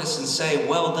to look at us and say,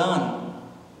 well done.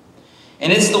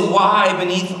 And it's the why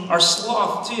beneath our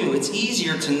sloth too. It's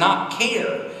easier to not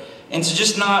care and to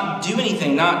just not do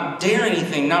anything, not dare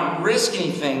anything, not risk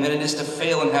anything than it is to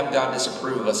fail and have God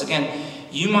disapprove of us. Again,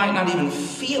 you might not even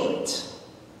feel it.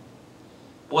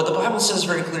 But what the Bible says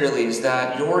very clearly is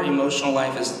that your emotional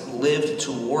life is lived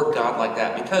toward God like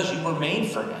that because you were made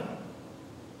for him.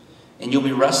 And you'll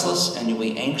be restless and you'll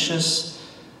be anxious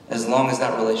as long as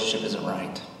that relationship isn't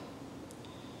right.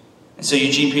 And so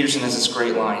Eugene Peterson has this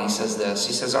great line. He says this.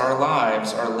 He says, our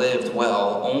lives are lived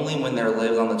well only when they're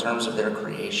lived on the terms of their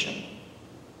creation.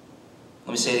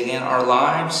 Let me say it again. Our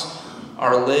lives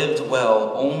are lived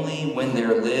well only when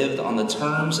they're lived on the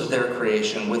terms of their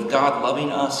creation, with God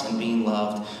loving us and being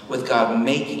loved, with God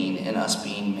making and us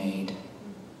being made.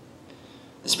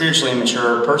 The spiritually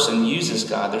immature person uses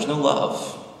God. There's no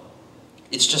love.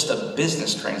 It's just a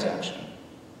business transaction.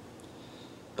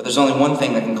 But there's only one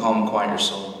thing that can calm and quiet your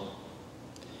soul.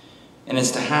 And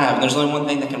it's to have, and there's only one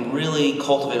thing that can really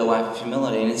cultivate a life of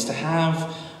humility, and it's to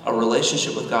have a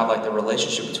relationship with God like the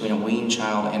relationship between a weaned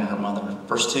child and her mother.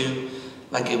 Verse 2,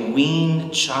 like a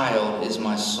weaned child is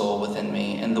my soul within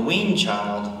me. And the weaned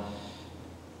child,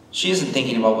 she isn't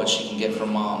thinking about what she can get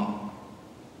from mom.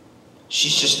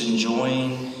 She's just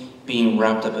enjoying being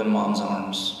wrapped up in mom's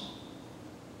arms.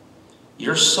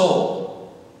 Your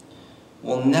soul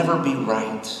will never be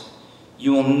right.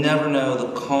 You will never know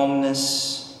the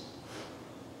calmness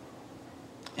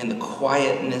and the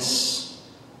quietness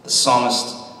the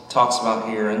psalmist talks about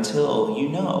here until you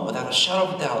know, without a shadow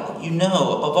of a doubt, that you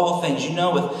know, above all things, you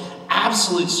know with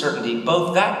absolute certainty,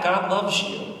 both that God loves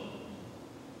you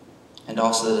and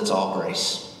also that it's all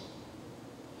grace.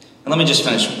 And let me just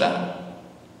finish with that.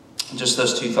 Just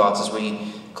those two thoughts as we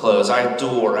close. I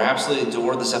absolutely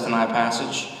adore the Zephaniah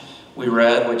passage we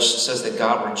read, which says that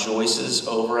God rejoices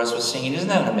over us with singing. Isn't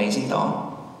that an amazing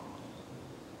thought?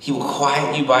 He will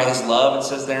quiet you by his love, it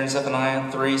says there in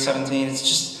Zephaniah 3:17.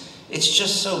 It's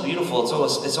just so beautiful.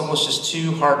 It's almost just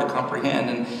too hard to comprehend.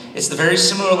 And it's the very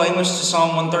similar language to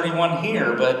Psalm 131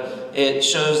 here, but it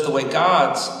shows the way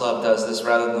God's love does this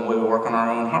rather than the way we work on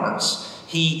our own hearts.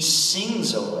 He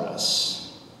sings over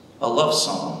us a love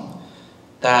song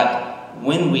that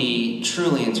when we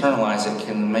truly internalize it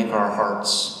can make our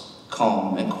hearts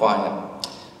calm and quiet.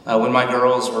 When my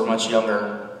girls were much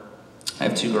younger, I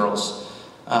have two girls,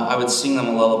 I would sing them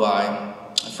a lullaby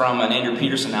from an Andrew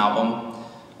Peterson album.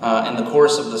 And the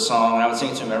chorus of the song, and I would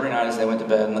sing it to them every night as they went to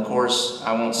bed. And the chorus,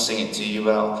 I won't sing it to you,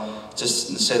 but I'll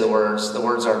just say the words. The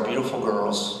words are, beautiful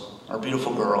girls, our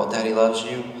beautiful girl, Daddy loves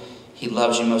you. He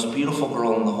loves you, most beautiful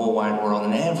girl in the whole wide world.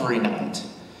 And every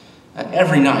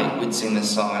night we'd sing this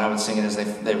song, and I would sing it as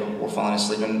they were falling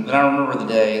asleep. And then I remember the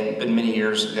day, it had been many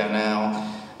years ago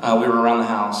now, we were around the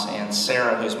house, and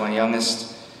Sarah, who's my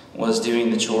youngest, was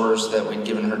doing the chores that we'd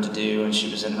given her to do, and she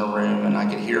was in her room, and I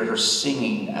could hear her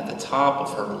singing at the top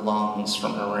of her lungs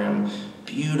from her room,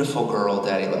 beautiful girl,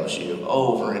 Daddy loves you,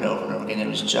 over and over and over again. It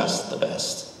was just the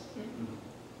best.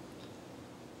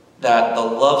 That the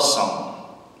love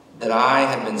song that I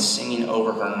had been singing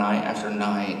over her night after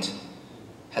night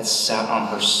had sat on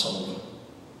her soul.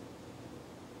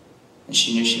 And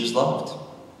she knew she was loved.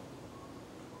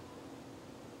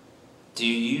 Do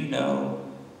you know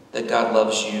that God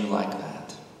loves you like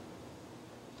that?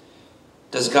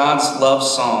 Does God's love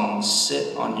song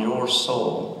sit on your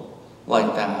soul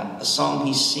like that? A song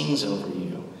he sings over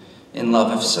you in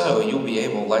love. If so, you'll be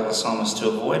able, like the psalmist, to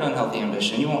avoid unhealthy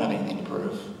ambition. You won't have anything to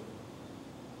prove.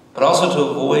 But also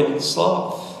to avoid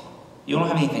sloth. You don't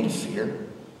have anything to fear,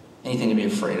 anything to be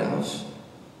afraid of.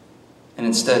 And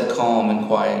instead calm and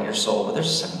quiet your soul. But there's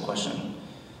a second question.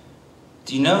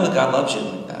 Do you know that God loves you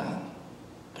like that?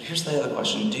 But here's the other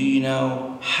question. Do you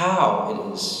know how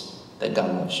it is that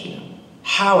God loves you?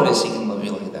 How it is he can love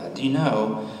you like that? Do you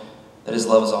know that his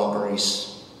love is all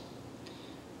grace?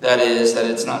 That is, that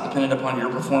it's not dependent upon your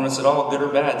performance at all, good or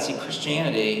bad. See,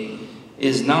 Christianity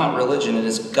is not religion, it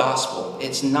is gospel.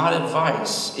 It's not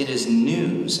advice, it is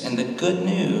news. And the good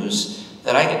news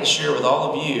that I get to share with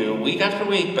all of you week after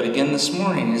week, but again this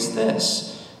morning, is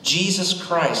this. Jesus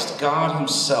Christ, God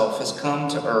himself, has come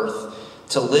to earth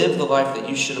to live the life that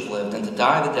you should have lived and to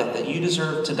die the death that you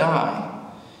deserve to die.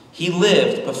 He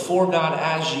lived before God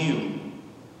as you.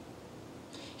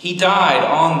 He died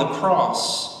on the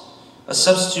cross, a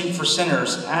substitute for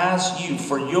sinners as you,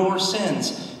 for your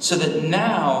sins, so that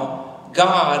now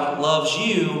God loves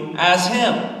you as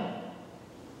him.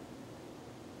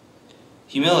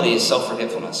 Humility is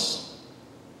self-forgetfulness.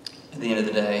 At the end of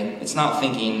the day, it's not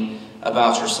thinking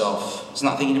about yourself. It's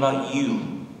not thinking about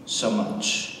you so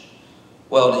much.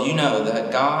 Well, do you know that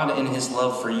God in his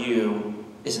love for you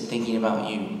isn't thinking about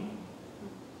you?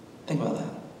 Think about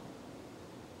that.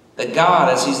 That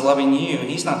God, as he's loving you,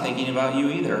 he's not thinking about you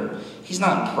either. He's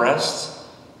not impressed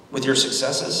with your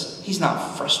successes. He's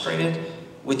not frustrated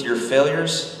with your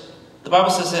failures. The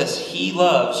Bible says this, he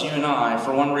loves you and I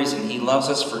for one reason. He loves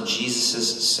us for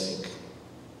Jesus' sake.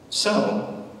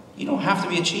 So, you don't have to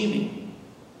be achieving.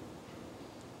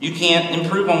 You can't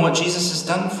improve on what Jesus has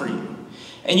done for you.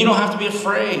 And you don't have to be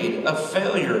afraid of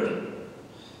failure.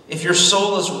 If your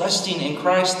soul is resting in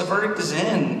Christ, the verdict is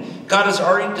in. God has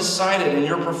already decided, and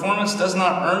your performance does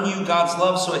not earn you God's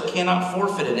love, so it cannot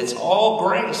forfeit it. It's all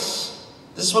grace.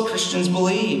 This is what Christians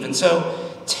believe. And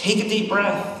so, take a deep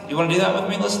breath. You want to do that with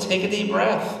me? Let's take a deep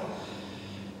breath.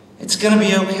 It's going to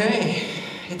be okay.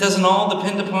 It doesn't all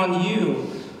depend upon you.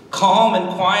 Calm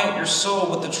and quiet your soul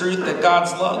with the truth that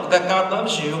God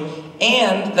loves you,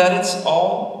 and that it's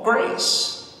all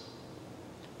grace.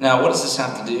 Now, what does this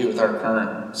have to do with our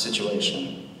current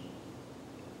situation?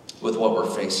 With what we're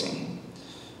facing?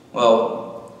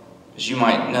 Well, as you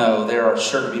might know, there are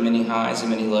sure to be many highs and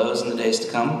many lows in the days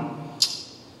to come.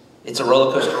 It's a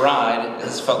roller coaster ride.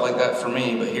 It's felt like that for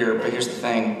me, but here's the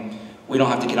thing. We don't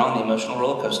have to get on the emotional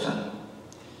roller coaster.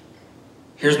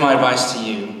 Here's my advice to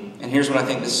you, and here's what I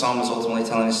think this psalm is ultimately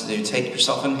telling us to do. Take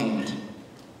yourself in hand.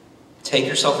 Take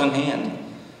yourself in hand.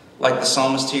 Like the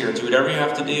psalmist here, do whatever you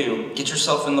have to do. Get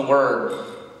yourself in the Word.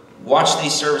 Watch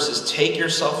these services. Take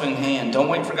yourself in hand. Don't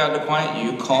wait for God to quiet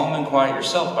you. Calm and quiet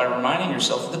yourself by reminding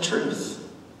yourself of the truth.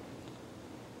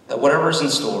 That whatever is in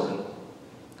store,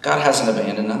 God hasn't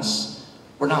abandoned us.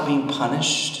 We're not being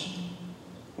punished.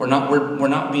 We're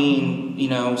not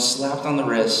being, slapped on the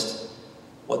wrist.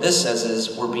 What this says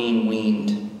is we're being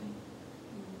weaned.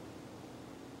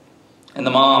 And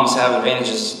the moms have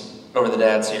advantages over the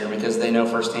dads here because they know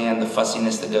firsthand the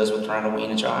fussiness that goes with trying to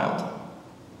wean a child.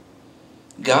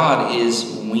 God is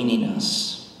weaning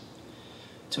us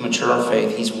to mature our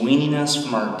faith. He's weaning us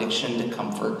from our addiction to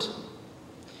comfort.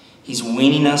 He's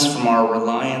weaning us from our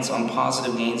reliance on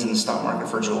positive gains in the stock market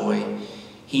for joy.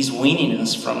 He's weaning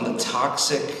us from the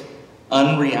toxic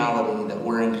unreality that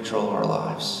we're in control of our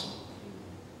lives.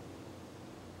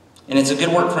 And it's a good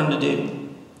work for him to do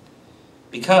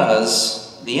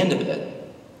because the end of it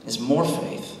is more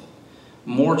faith,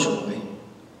 more joy,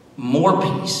 more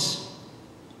peace.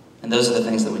 And those are the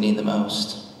things that we need the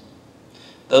most.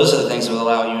 Those are the things that will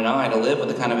allow you and I to live with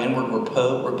the kind of inward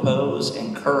repose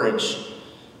and courage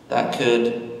that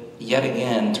could yet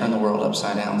again turn the world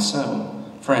upside down. So,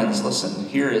 friends, listen,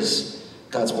 here is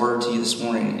God's word to you this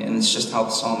morning, and it's just how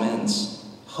the psalm ends.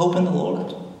 Hope in the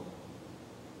Lord.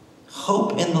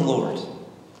 Hope in the Lord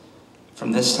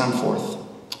from this time forth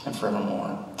and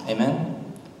forevermore.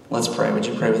 Amen. Let's pray. Would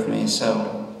you pray with me?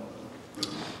 So,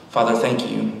 Father, thank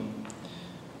you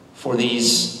for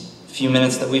these few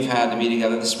minutes that we've had to be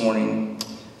together this morning.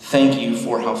 Thank you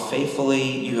for how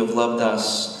faithfully you have loved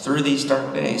us through these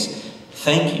dark days.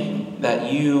 Thank you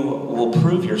that you will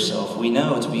prove yourself, we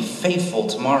know, to be faithful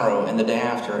tomorrow and the day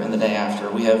after and the day after.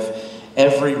 We have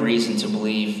every reason to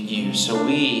believe you. So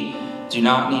we do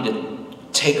not need to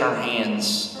take our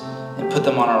hands and put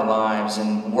them on our lives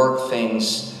and work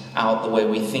things out the way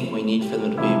we think we need for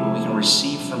them to be, but we can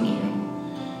receive from you.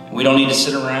 We don't need to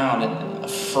sit around and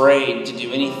afraid to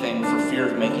do anything for fear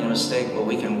of making a mistake, but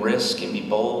we can risk and be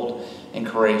bold and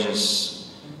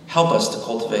courageous. Help us to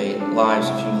cultivate lives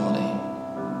of humility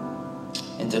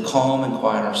and to calm and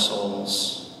quiet our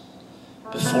souls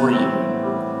before you,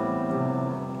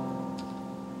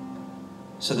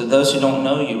 so that those who don't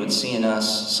know you would see in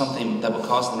us something that would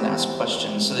cause them to ask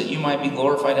questions, so that you might be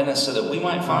glorified in us, so that we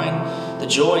might find the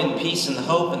joy and peace and the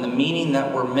hope and the meaning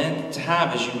that we're meant to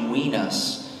have as you wean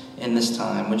us in this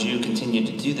time. Would you continue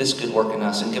to do this good work in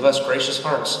us and give us gracious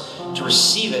hearts to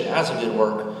receive it as a good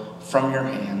work from your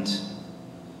hand.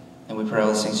 And we pray all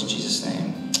these things in Jesus'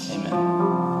 name. Amen.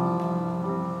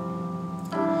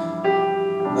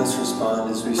 Let's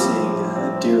respond as we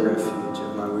sing, Dear Refuge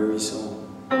of My Weary Soul.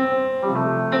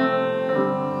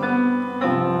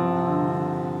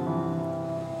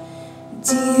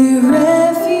 Dear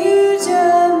refuge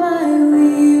of my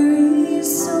weary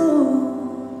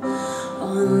soul,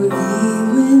 on thee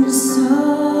when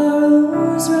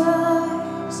sorrows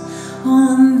rise,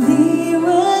 on thee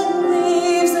when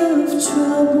waves of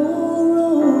trouble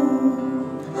roll,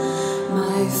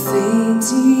 my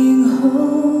fainting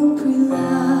hope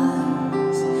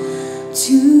relies.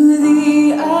 To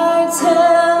thee I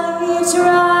tell each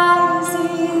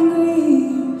rising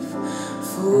grief,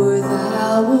 for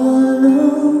thou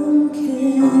alone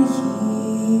can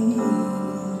heal.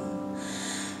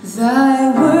 Thy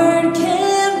word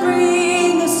can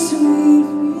bring a sweet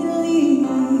relief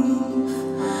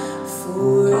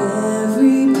for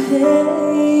every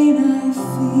pain I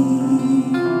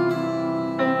feel.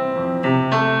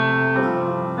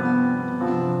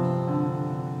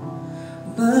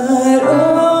 But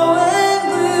oh, when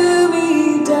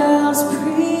gloomy doubts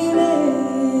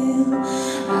prevail,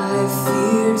 I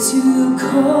fear to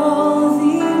call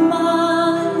thee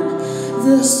mine.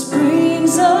 The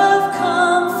springs of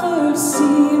comfort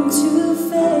seem to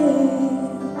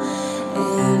fail,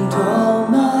 and all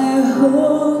my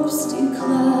hopes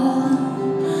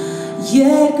decline.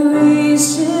 Yet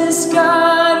gracious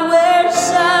God, where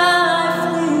shall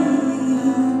I flee?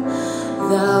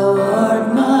 Thou art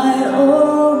my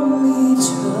only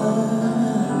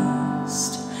trust,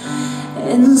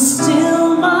 and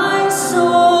still my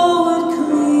soul would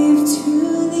cleave to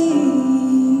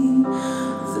thee,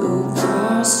 though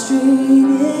prostrate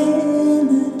in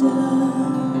the dust.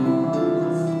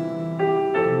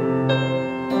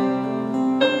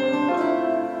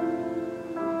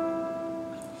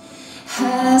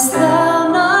 Hast thou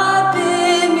not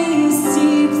bid me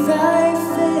seek thy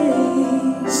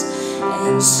face,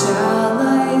 and shall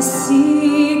I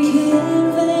seek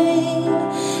in vain?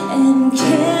 And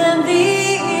can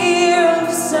the ear of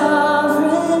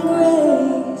sovereign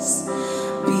grace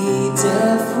be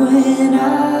deaf when I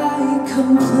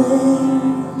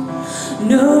complain?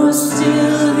 No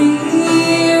still the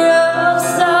ear of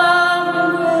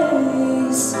sovereign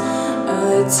grace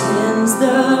attends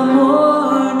the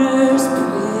mourner's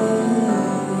prayer.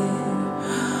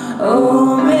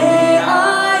 Oh, may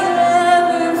I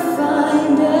ever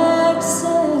find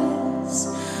access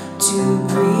to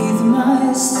breathe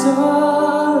my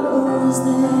sorrows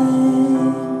there.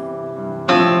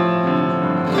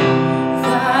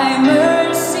 Thy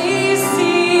mercy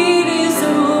seat is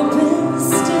open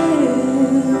still.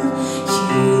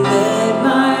 You let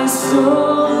my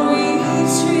soul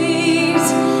retreat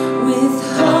with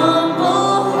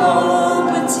humble hope,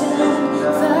 attend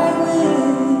thy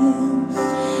will,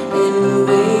 and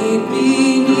wait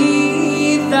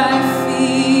beneath thy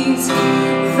feet.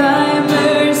 Thy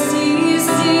mercy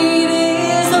seat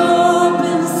is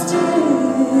open still.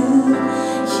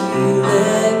 You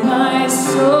let my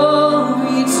soul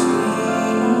retreat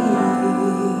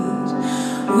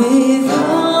with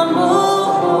humble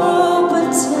hope,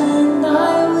 attend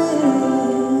thy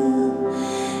will,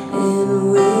 and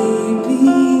wait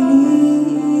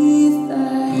beneath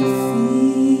thy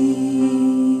feet.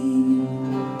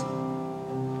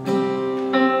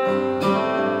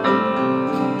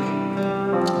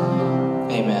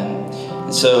 Amen.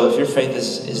 And so if your faith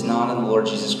is not in the Lord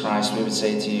Jesus Christ, we would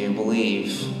say to you,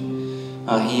 believe.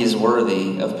 He is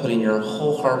worthy of putting your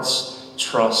whole heart's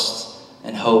trust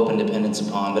and hope and dependence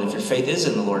upon. But if your faith is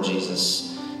in the Lord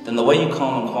Jesus, then the way you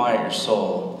calm and quiet your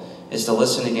soul is to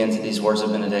listen again to these words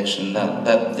of benediction,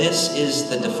 that this is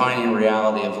the defining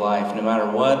reality of life, no matter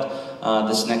what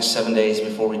this next 7 days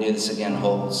before we do this again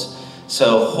holds.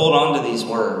 So hold on to these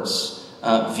words.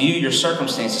 View your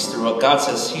circumstances through what God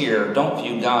says here. Don't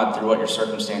view God through what your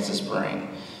circumstances bring.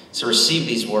 So receive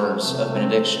these words of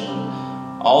benediction.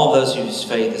 All of those whose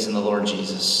faith is in the Lord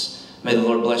Jesus. May the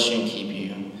Lord bless you and keep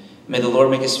you. May the Lord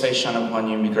make his face shine upon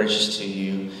you and be gracious to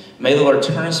you. May the Lord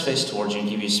turn his face towards you and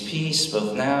give you his peace,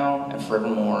 both now and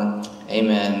forevermore.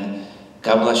 Amen.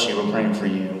 God bless you. We're praying for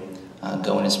you.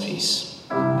 Go in his peace.